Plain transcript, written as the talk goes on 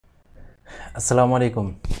আসসালামু আলাইকুম।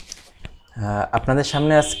 আপনাদের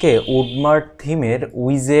সামনে আজকে উডমার্ট থিমের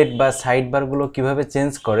উইজেট বা সাইড বারগুলো কীভাবে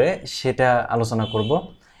চেঞ্জ করে সেটা আলোচনা করব।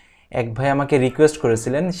 এক ভাই আমাকে রিকোয়েস্ট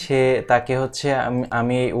করেছিলেন, তাকে হচ্ছে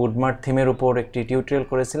আমি উডমার্ট থিমের উপর একটি টিউটোরিয়াল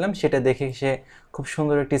করেছিলাম, সেটা দেখে সে খুব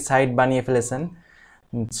সুন্দর একটি সাইট বানিয়ে ফেলেছেন।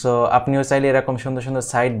 সো আপনিও চাইলে এরকম সুন্দর সুন্দর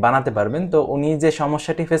সাইট বানাতে পারবেন। তো উনি যে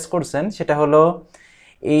সমস্যাটি ফেস করছেন সেটা হলো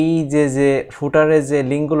এই যে ফুটারে যে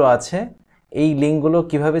লিঙ্কগুলো আছে, এই লিঙ্কগুলো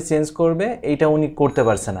কিভাবে চেঞ্জ করবে এইটা উনি করতে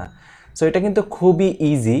পারছে না। সো এটা কিন্তু খুবই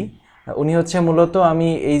ইজি। উনি হচ্ছে মূলত, আমি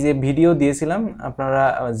এই যে ভিডিও দিয়েছিলাম, আপনারা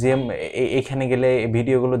জিএম এখানে গেলে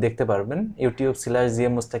ভিডিওগুলো দেখতে পারবেন,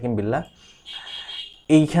 youtube/GM মুস্তাকিম বিল্লাহ।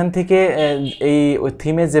 এইখান থেকে এই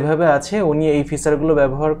থিমে যেভাবে আছে উনি এই ফিচারগুলো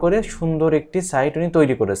ব্যবহার করে সুন্দর একটি সাইট উনি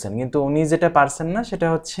তৈরি করেছেন, কিন্তু উনি যেটা পারছেন না সেটা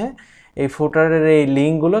হচ্ছে এই ফুটারের এই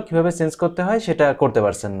লিঙ্কগুলো কীভাবে চেঞ্জ করতে হয় সেটা করতে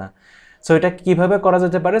পারছেন না। সো এটা কিভাবে করা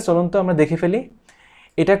যেতে পারে চলুন তো আমরা দেখে ফেলি।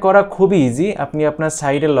 এটা করা খুবই ইজি। আপনি আপনার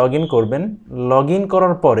সাইটে লগ ইন করবেন। লগ ইন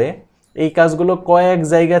করার পরে এই কাজগুলো কয়েক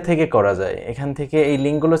জায়গা থেকে করা যায়, এখান থেকে এই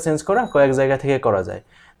লিঙ্কগুলো চেঞ্জ করা কয়েক জায়গা থেকে করা যায়।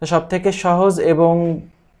 তো সবথেকে সহজ এবং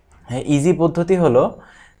ইজি পদ্ধতি হলো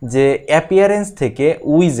যে অ্যাপিয়ারেন্স থেকে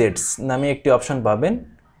উইজেটস নামে একটি অপশন পাবেন।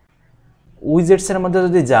 উইজেটসের মধ্যে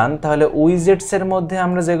যদি যান তাহলে উইজেটসের মধ্যে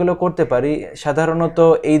আমরা যেগুলো করতে পারি, সাধারণত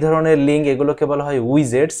এই ধরনের লিঙ্ক, এগুলোকে বলা হয়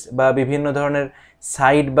উইজেটস। বা বিভিন্ন ধরনের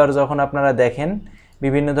সাইড বার যখন আপনারা দেখেন,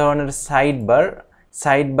 বিভিন্ন ধরনের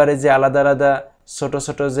সাইড বারে যে আলাদা আলাদা ছোট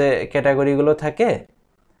ছোট যে ক্যাটাগরিগুলো থাকে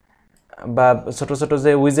বা ছোট ছোট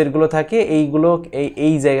যে উইজেটগুলো থাকে, এইগুলো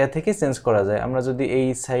এই জায়গা থেকে চেঞ্জ করা যায়। আমরা যদি এই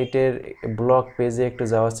সাইটের ব্লগ পেজে একটু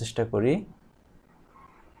যাওয়ার চেষ্টা করি,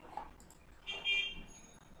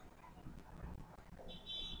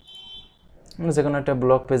 যে কোনো একটা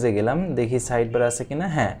ব্লগ পেজে গেলাম, দেখি সাইড বার আছে কিনা।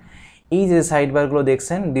 হ্যাঁ, এই যে সাইড বারগুলো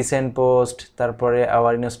দেখছেন, রিসেন্ট পোস্ট, তারপরে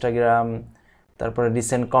আওয়ার ইনস্টাগ্রাম, তারপরে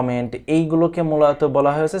রিসেন্ট কমেন্ট, এইগুলোকে মূলত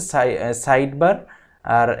বলা হয়েছে সাইড বার।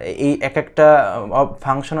 আর এই এক একটা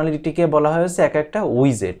ফাংশনালিটিকে বলা হয়েছে এক একটা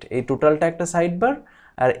উইজেট। এই টোটালটা একটা সাইড বার,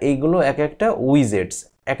 আর এইগুলো এক একটা উইজেটস।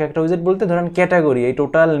 এক একটা উইজেট বলতে ধরেন ক্যাটাগরি, এই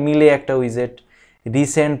টোটাল মিলে একটা উইজেট।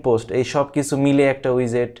 রিসেন্ট পোস্ট, এই সব কিছু মিলে একটা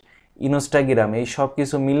উইজেট। ইনস্টাগ্রাম, এই সব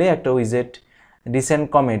কিছু মিলে একটা উইজেট। রিসেন্ট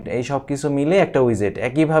কমেন্ট, এই সব কিছু মিলে একটা উইজেট।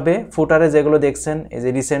 একইভাবে ফুটারে যেগুলো দেখছেন, এই যে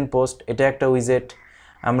রিসেন্ট পোস্ট, এটা একটা উইজেট।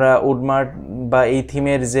 আমরা উডমার্ট বা এই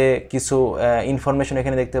থিমের যে কিছু ইনফরমেশন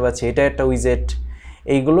এখানে দেখতে পাচ্ছি, এটা একটা উইজেট।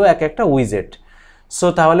 এইগুলো এক একটা উইজেট। সো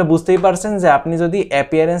তাহলে বুঝতেই পারছেন যে আপনি যদি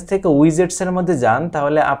অ্যাপিয়ারেন্স থেকে উইজেটসের মধ্যে যান,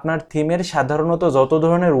 তাহলে আপনার থিমের সাধারণত যত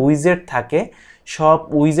ধরনের উইজেট থাকে সব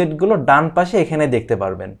উইজেটগুলো ডান পাশে এখানে দেখতে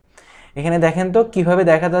পারবেন। এখানে দেখেন তো কিভাবে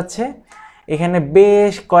দেখা যাচ্ছে। এখানে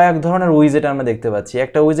বেশ কয়েক ধরনের উইজেট আমরা দেখতে পাচ্ছি।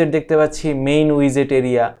 একটা উইজেট দেখতে পাচ্ছি মেইন উইজেট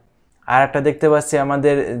এরিয়া, আর একটা দেখতে পাচ্ছি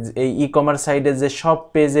আমাদের এই ই কমার্স সাইডে যে সব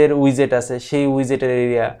পেজের উইজেট আছে সেই উইজেটের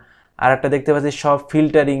এরিয়া, আর একটা দেখতে পাচ্ছি সব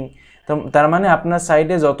ফিল্টারিং। তো তার মানে আপনার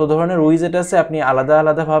সাইডে যত ধরনের উইজেট আছে আপনি আলাদা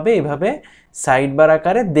আলাদাভাবে এইভাবে সাইড বার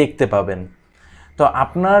আকারে দেখতে পাবেন। তো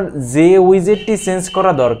আপনার যে উইজেটটি চেঞ্জ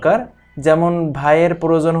করা দরকার, যেমন ভাইয়ের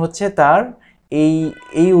প্রয়োজন হচ্ছে তার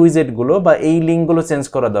এই উইজেটগুলো বা এই লিঙ্কগুলো চেঞ্জ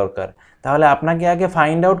করা দরকার, তাহলে আপনাকে আগে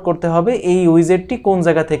ফাইন্ড আউট করতে হবে এই উইজেটটি কোন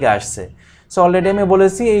জায়গা থেকে আসছে। সো অলরেডি আমি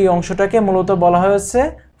বলেছি এই অংশটাকে মূলত বলা হয়েছে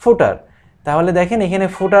ফুটার। তাহলে দেখেন এখানে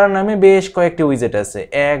ফুটার নামে বেশ কয়েকটি উইজেট আছে,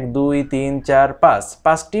 1 2 3 4 5,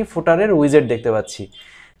 5টি ফুটারের উইজেট দেখতে পাচ্ছি।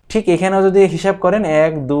 ঠিক এখানেও যদি হিসাব করেন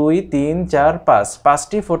 1 2 3 4 5,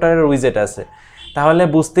 5টি ফুটারের উইজেট আছে। তাহলে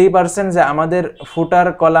বুঝতেই পারছেন যে আমাদের ফুটার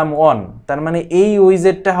কলাম 1, তার মানে এই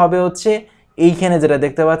উইজেটটা হবে হচ্ছে এইখানে যেটা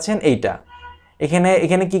দেখতে পাচ্ছেন এইটা।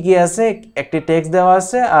 এখানে কি আছে, একটি টেক্সট দেওয়া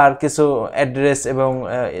আছে আর কিছু অ্যাড্রেস এবং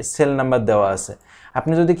সেল নাম্বার দেওয়া আছে।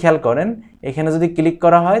 আপনি যদি খেয়াল করেন এখানে যদি ক্লিক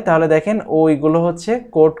করা হয় তাহলে দেখেন ওইগুলো হচ্ছে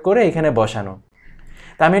কোড করে এখানে বসানো।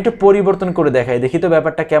 তা আমি একটু পরিবর্তন করে দেখাই, দেখি তো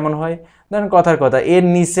ব্যাপারটা কেমন হয়। ধরেন কথার কথা, এর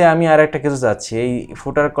নিচে আমি আর একটা কিছু চাচ্ছি, এই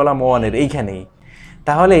ফুটার কলাম 1-এর এইখানেই।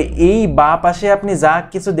 তাহলে এই বাঁ পাশে আপনি যা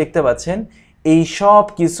কিছু দেখতে পাচ্ছেন এই সব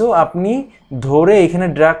কিছু আপনি ধরে এখানে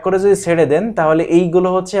ড্র্যাগ করে যদি ছেড়ে দেন, তাহলে এইগুলো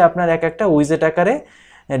হচ্ছে আপনার এক একটা উইজেট আকারে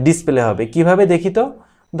ডিসপ্লে হবে। কিভাবে দেখি তো।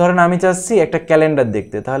 ধরেন আমি চাচ্ছি একটা ক্যালেন্ডার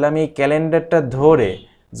দেখতে, তাহলে আমি এই ক্যালেন্ডারটা ধরে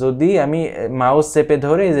যদি আমি মাউস চেপে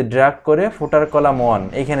ধরে এই যে ড্র্যাগ করে ফুটার কলাম 1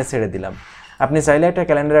 এইখানে ছেড়ে দিলাম। আপনি চাইলে একটা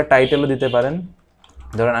ক্যালেন্ডারের টাইটেলও দিতে পারেন।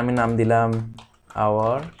 ধরেন আমি নাম দিলাম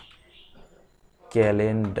আওয়ার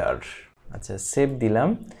ক্যালেন্ডার। আচ্ছা, সেভ দিলাম।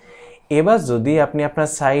 এবার যদি আপনি আপনার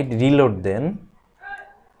সাইট রিলোড দেন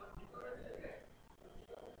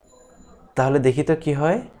তাহলে দেখি তো কি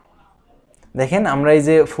হয়। দেখেন আমরা এই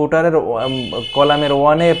যে ফুটারের কলামের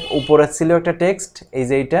 1-এ উপরে ছিল একটা টেক্সট, এই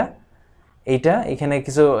যে এইটা এখানে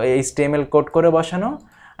কিছু HTML কোড করে বসানো,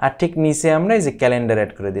 আর ঠিক নিচে আমরা এই যে ক্যালেন্ডার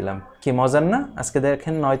অ্যাড করে দিলাম। কি মজার না? আজকে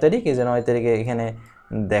দেখেন 9 তারিখ, এই যে 9 তারিখে এখানে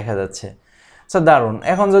দেখা যাচ্ছে। সো দারুণ।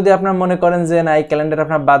 এখন যদি আপনার মনে করেন যে না এই ক্যালেন্ডার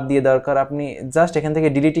আপনার বাদ দিয়ে দরকার, আপনি জাস্ট এখান থেকে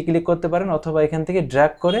ডিলিটে ক্লিক করতে পারেন অথবা এখান থেকে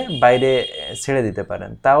ড্র্যাগ করে বাইরে ছেড়ে দিতে পারেন,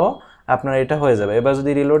 তাও আপনার এটা হয়ে যাবে। এবার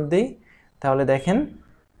যদি রিলোড দিই তাহলে দেখেন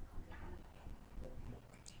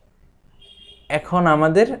এখন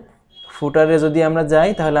আমাদের ফুটারে যদি আমরা যাই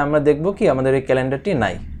তাহলে আমরা দেখব কি আমাদের এই ক্যালেন্ডারটি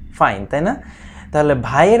নাই। ফাইন, তাই না? তাহলে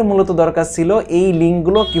ভাইয়ের মূলত দরকার ছিল এই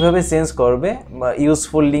লিঙ্কগুলো কিভাবে চেঞ্জ করবে, বা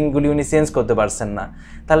ইউজফুল লিঙ্কগুলি উনি চেঞ্জ করতে পারছেন না।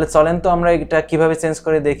 তাহলে চলেন তো আমরা এটা কিভাবে চেঞ্জ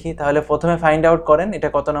করে দেখি। তাহলে প্রথমে ফাইন্ড আউট করেন এটা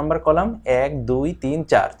কত নাম্বার কলাম, 1 2 3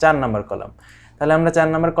 4, 4 নাম্বার কলাম। তাহলে আমরা 4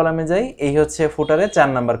 নাম্বার কলামে যাই, এই হচ্ছে ফুটারে 4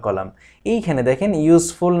 নাম্বার কলাম। এইখানে দেখেন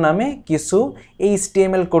ইউজফুল নামে কিছু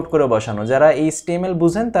HTML কোড করে বসানো। যারা HTML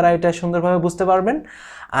বুঝেন তারা এটা সুন্দরভাবে বুঝতে পারবেন,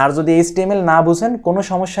 আর যদি HTML না বুঝেন কোনো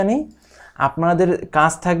সমস্যা নেই। আপনাদের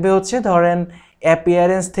কাজ থাকবে হচ্ছে ধরেন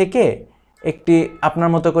অ্যাপিয়ারেন্স থেকে একটি আপনার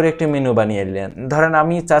মতো করে একটি মেনু বানিয়ে নিলেন। ধরেন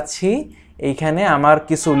আমি চাচ্ছি এইখানে আমার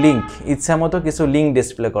কিছু লিঙ্ক, ইচ্ছা মতো কিছু লিঙ্ক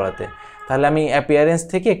ডিসপ্লে করাতে, তাহলে আমি অ্যাপিয়ারেন্স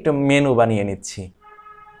থেকে একটু মেনু বানিয়ে নিচ্ছি।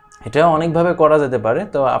 এটাও অনেকভাবে করা যেতে পারে,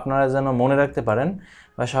 তো আপনারা যেন মনে রাখতে পারেন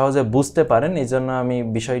বা সহজে বুঝতে পারেন এই জন্য আমি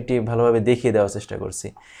বিষয়টি ভালোভাবে দেখিয়ে দেওয়ার চেষ্টা করছি।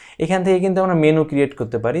 এখান থেকে কিন্তু আমরা মেনু ক্রিয়েট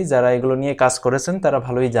করতে পারি। যারা এগুলো নিয়ে কাজ করেছেন তারা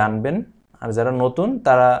ভালোই জানবেন, আর যারা নতুন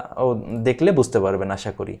তারা দেখলে বুঝতে পারবেন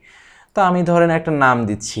আশা করি। তো আমি ধরেন একটা নাম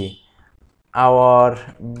দিচ্ছি, আওয়ার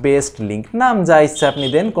বেস্ট লিঙ্ক। নাম যা ইচ্ছা আপনি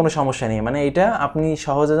দেন, কোনো সমস্যা নেই, মানে এটা আপনি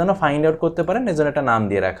সহজে যেন ফাইন্ড আউট করতে পারেন এজন্য একটা নাম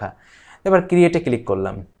দিয়ে রাখা। এবার ক্রিয়েটে ক্লিক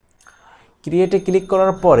করলাম। ক্রিয়েটে ক্লিক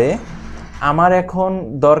করার পরে আমার এখন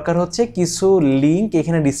দরকার হচ্ছে কিছু লিঙ্ক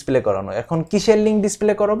এখানে ডিসপ্লে করানো। এখন কিসের লিঙ্ক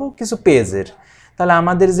ডিসপ্লে করাবো? কিছু পেজের। তাহলে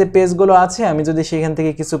আমাদের যে পেজগুলো আছে আমি যদি সেখান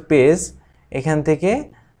থেকে কিছু পেজ এখান থেকে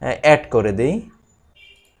অ্যাড করে দেই,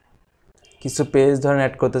 কিছু পেজ ধরেন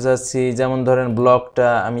অ্যাড করতে চাচ্ছি, যেমন ধরেন ব্লগটা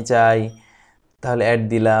আমি চাই, তাহলে অ্যাড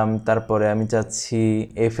দিলাম। তারপরে আমি চাচ্ছি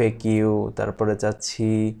FAQ, তারপরে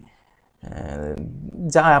চাচ্ছি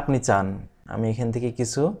যা আপনি চান আমি এখান থেকে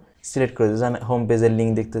কিছু সিলেক্ট করে দিই। হোম পেজের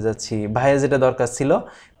লিঙ্ক দেখতে যাচ্ছি। ভাইয়ের যেটা দরকার ছিল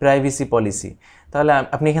প্রাইভেসি পলিসি, তাহলে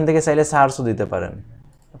আপনি এখান থেকে চাইলে সার্চও দিতে পারেন।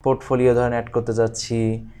 পোর্টফোলিও ধরেন অ্যাড করতে যাচ্ছি,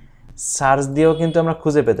 সার্চ দিয়েও কিন্তু আমরা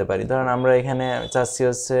খুঁজে পেতে পারি। ধরেন আমরা এখানে চাচ্ছি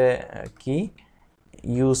হচ্ছে কি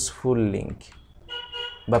ইউজফুল লিঙ্ক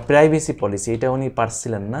বা প্রাইভেসি পলিসি, এটা উনি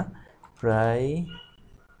পারছিলেন না।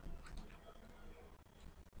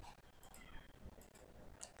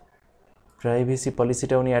 প্রাইভেসি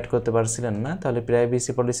পলিসিটা উনি অ্যাড করতে পারছিলেন না। তাহলে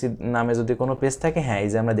প্রাইভেসি পলিসি নামে যদি কোনো পেজ থাকে, হ্যাঁ এই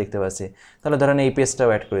যে আমরা দেখতে পাচ্ছি, তাহলে ধরেন এই পেজটাও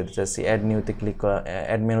অ্যাড করে দিতে চাচ্ছি। অ্যাড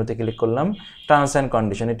মেনুতে ক্লিক করলাম, টার্মস অ্যান্ড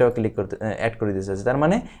কন্ডিশন এটাও ক্লিক করতে অ্যাড করে দিতে চাচ্ছি। তার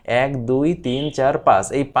মানে 1 2 3 4 5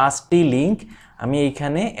 এই 5টি লিঙ্ক আমি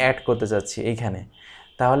এইখানে অ্যাড করতে চাচ্ছি এইখানে।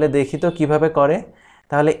 তাহলে দেখি তো কিভাবে করে।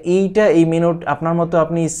 তাহলে এই মেনু আপনার মতো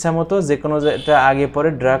আপনি ইচ্ছা মতো যে কোনো যেটা আগে পরে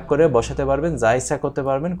ড্র্যাগ করে বসাতে পারবেন, যা ইচ্ছা করতে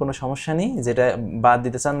পারবেন, কোনো সমস্যা নেই। যেটা বাদ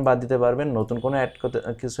দিতে চান বাদ দিতে পারবেন, নতুন কোনো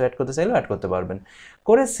কিছু অ্যাড করতে চাইলেও অ্যাড করতে পারবেন।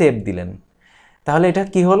 করে সেভ দিলেন। তাহলে এটা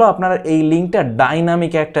কি হলো, আপনার এই লিঙ্কটা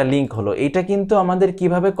ডাইনামিক একটা লিঙ্ক হলো। এটা কিন্তু আমাদের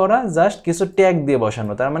কিভাবে করা, জাস্ট কিছু ট্যাগ দিয়ে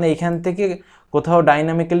বসানো। তার মানে এখান থেকে কোথাও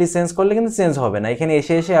ডাইনামিক্যালি চেঞ্জ করলে কিন্তু চেঞ্জ হবে না। এখানে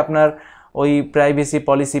এসে এসে আপনার ওই প্রাইভেসি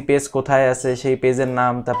পলিসি পেজ কোথায় আছে সেই পেজের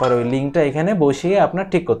নাম, তারপর ওই লিঙ্কটা এখানে বসিয়ে আপনার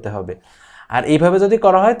ঠিক করতে হবে। আর এইভাবে যদি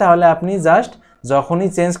করা হয় তাহলে আপনি জাস্ট যখনই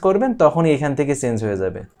চেঞ্জ করবেন তখনই এখান থেকে চেঞ্জ হয়ে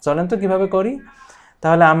যাবে। চলেন তো কীভাবে করি।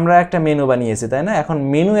 তাহলে আমরা একটা মেনু বানিয়েছি, তাই না? এখন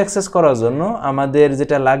মেনু অ্যাক্সেস করার জন্য আমাদের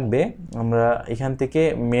যেটা লাগবে, আমরা এখান থেকে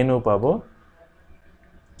মেনু পাবো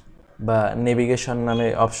বা নেভিগেশন নামে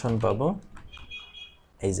অপশন পাবো,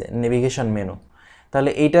 এই যে নেভিগেশন মেনু। তাহলে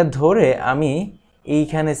এইটা ধরে আমি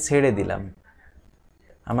এইখানে ছেড়ে দিলাম,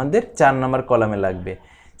 আমাদের 4 নম্বর কলামে লাগবে।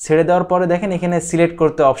 ছেড়ে দেওয়ার পরে দেখেন এখানে সিলেক্ট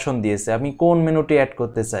করতে অপশন দিয়েছে, আমি কোন মেনুটি অ্যাড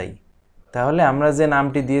করতে চাই। তাহলে আমরা যে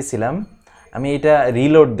নামটি দিয়েছিলাম, আমি এটা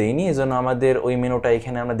রিলোড দিইনি, এজন্য আমাদের ওই মেনুটা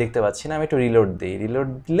এখানে আমরা দেখতে পাচ্ছি না। আমি একটু রিলোড দিই। রিলোড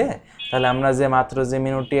দিলে তাহলে আমরা যে মাত্র যে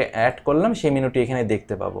মেনুটি অ্যাড করলাম সেই মেনুটি এখানে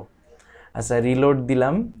দেখতে পাবো। আচ্ছা, রিলোড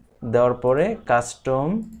দিলাম। দেওয়ার পরে কাস্টম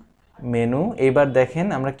মেনু, এবার দেখেন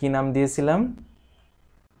আমরা কি নাম দিয়েছিলাম,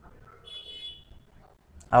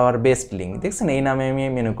 আওয়ার বেস্ট লিঙ্ক। দেখছেন এই নামে আমি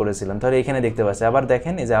মেনু করেছিলাম, তাহলে এখানে দেখতে পাচ্ছি। আবার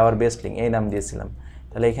দেখেন এই যে আওয়ার বেস্ট লিঙ্ক, এই নাম দিয়েছিলাম।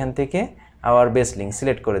 তাহলে এখান থেকে আওয়ার বেস্ট লিঙ্ক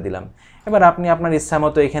সিলেক্ট করে দিলাম। এবার আপনি আপনার ইচ্ছা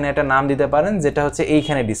মতো এখানে একটা নাম দিতে পারেন, যেটা হচ্ছে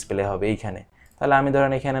এইখানে ডিসপ্লে হবে এইখানে। তাহলে আমি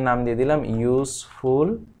ধরেন এখানে নাম দিয়ে দিলাম ইউজফুল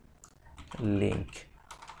লিঙ্ক।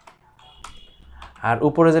 আর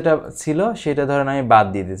উপরে যেটা ছিল সেটা ধরেন আমি বাদ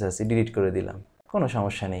দিয়ে দিতে চাচ্ছি, ডিলিট করে দিলাম, কোনো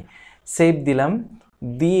সমস্যা নেই। সেভ দিলাম।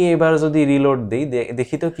 দিয়ে এবার যদি রিলোড দিই,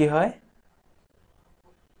 দেখি তো কি হয়।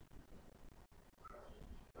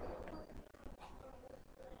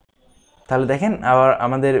 তাহলে দেখেন আবার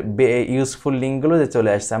আমাদের ইউজফুল লিঙ্কগুলো যে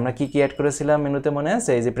চলে আসছে। আমরা কি অ্যাড করেছিলাম মেনুতে মনে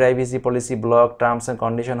আছে? এই যে privacy policy, blog, terms and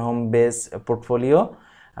condition, home base, portfolio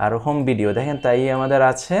R home video. দেখেন তাই আমাদের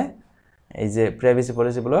আছে এই যে প্রাইভেসি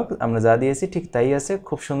পলিসি, ব্লগ আমরা যা দিয়েছি ঠিক তাই আছে,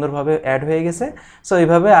 খুব সুন্দরভাবে অ্যাড হয়ে গেছে। সো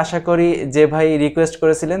এইভাবে আশা করি যে ভাই রিকোয়েস্ট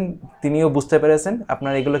করেছিলেন তিনিও বুঝতে পেরেছেন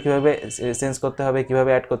আপনার এগুলো কীভাবে চেঞ্জ করতে হবে, কীভাবে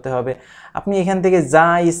অ্যাড করতে হবে। আপনি এখান থেকে যা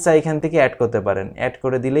ইচ্ছা এখান থেকে অ্যাড করতে পারেন। অ্যাড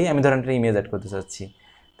করে দিলেই, আমি ধরেন একটা ইমেজ অ্যাড করতে চাচ্ছি,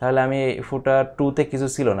 তাহলে আমি ফুটার 2-তে কিছু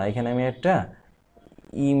ছিল না, এখানে আমি একটা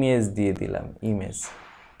ইমেজ দিয়ে দিলাম, ইমেজ।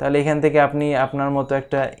 তাহলে এখান থেকে আপনি আপনার মতো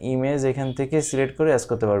একটা ইমেজ এখান থেকে সিলেক্ট করে অ্যাড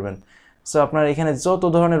করতে পারবেন। সো আপনার এখানে যত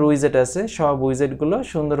ধরনের উইজেট আছে সব উইজেটগুলো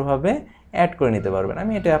সুন্দরভাবে অ্যাড করে নিতে পারবেন।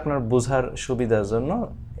 আমি এটা আপনার বোঝার সুবিধার জন্য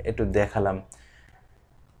একটু দেখালাম।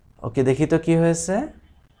 ওকে, দেখি তো কি হয়েছে।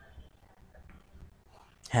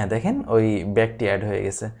 হ্যাঁ দেখেন ওই ব্যাগটি অ্যাড হয়ে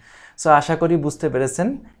গেছে। সো আশা করি বুঝতে পেরেছেন।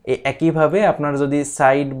 এই একইভাবে আপনার যদি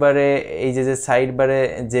সাইড বারে, এই যে সাইড বারে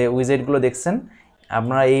যে উইজেটগুলো দেখছেন,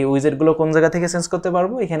 আমরা এই উইজেটগুলো কোন জায়গা থেকে চেঞ্জ করতে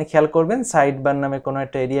পারবো, এখানে খেয়াল করবেন সাইড বার নামে কোনো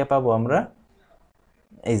একটা এরিয়া পাবো আমরা।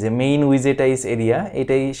 এই যে মেইন উইজেটাইজ এরিয়া,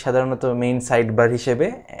 এটাই সাধারণত মেইন সাইড বার হিসেবে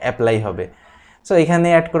অ্যাপ্লাই হবে। সো এখানে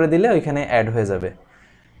অ্যাড করে দিলে ওইখানে অ্যাড হয়ে যাবে।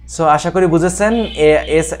 সো আশা করি বুঝেছেন।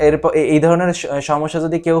 এই ধরনের সমস্যা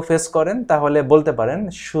যদি কেউ ফেস করেন তাহলে বলতে পারেন,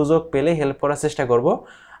 সুযোগ পেলে হেল্প করার চেষ্টা করব।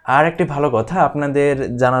 আর একটি ভালো কথা আপনাদের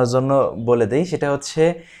জানার জন্য বলে দেই, সেটা হচ্ছে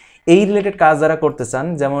এই রিলেটেড কাজ যারা করতে চান,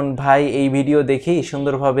 যেমন ভাই এই ভিডিও দেখেই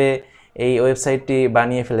সুন্দরভাবে এই ওয়েবসাইটটি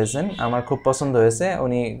বানিয়ে ফেলেছেন, আমার খুব পছন্দ হয়েছে।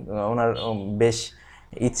 ওনার বেশ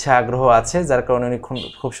ইচ্ছা আগ্রহ আছে, যার কারণে উনি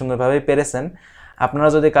খুব সুন্দরভাবে পেরেছেন। আপনারা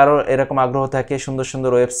যদি কারো এরকম আগ্রহ থাকে, সুন্দর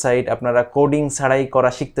সুন্দর ওয়েবসাইট আপনারা কোডিং ছাড়াই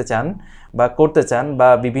করা শিখতে চান বা করতে চান, বা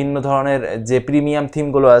বিভিন্ন ধরনের যে প্রিমিয়াম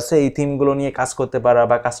থিমগুলো আছে এই থিমগুলো নিয়ে কাজ করতে পারা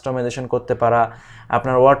বা কাস্টমাইজেশন করতে পারা,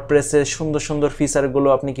 আপনার ওয়ার্ডপ্রেসের সুন্দর সুন্দর ফিচারগুলো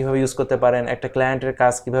আপনি কীভাবে ইউজ করতে পারেন, একটা ক্লায়েন্টের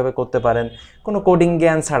কাজ কীভাবে করতে পারেন কোনো কোডিং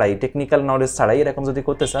জ্ঞান ছাড়াই, টেকনিক্যাল নলেজ ছাড়াই, এরকম যদি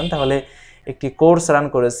করতে চান তাহলে একটি কোর্স রান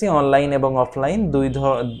করেছি, অনলাইন এবং অফলাইন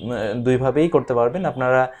দুইভাবেই করতে পারবেন।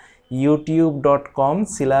 আপনারা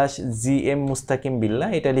youtube.com/gm মুস্তাকিম বিল্লাহ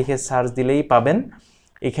এটা লিখে সার্চ দিলেই পাবেন।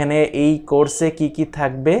 এখানে এই কোর্সে কি কি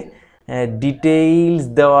থাকবে ডিটেইলস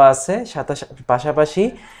দেওয়া আছে। পাশাপাশি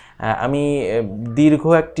আমি দীর্ঘ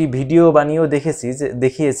একটি ভিডিও বানিয়েও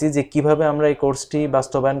দেখিয়েছি যে কিভাবে আমরা এই কোর্সটি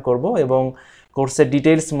বাস্তবায়ন করব, এবং কোর্সের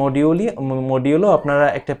ডিটেইলস মডিউলও আপনারা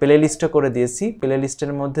একটা প্লে লিস্টও করে দিয়েছি। প্লে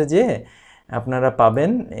লিস্টের মধ্যে যে আপনারা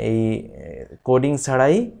পাবেন এই কোডিং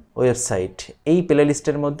ছাড়াই ওয়েবসাইট, এই প্লে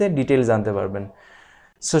লিস্টের মধ্যে ডিটেইলস জানতে পারবেন।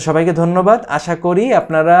 সো সবাইকে ধন্যবাদ। আশা করি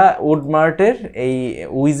আপনারা উডমার্টের এই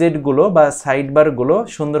উইজেটগুলো বা সাইড বারগুলো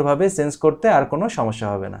সুন্দরভাবে চেঞ্জ করতে আর কোনো সমস্যা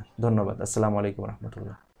হবে না। ধন্যবাদ। আসসালামু আলাইকুম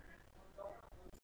রহমতুল্লাহ।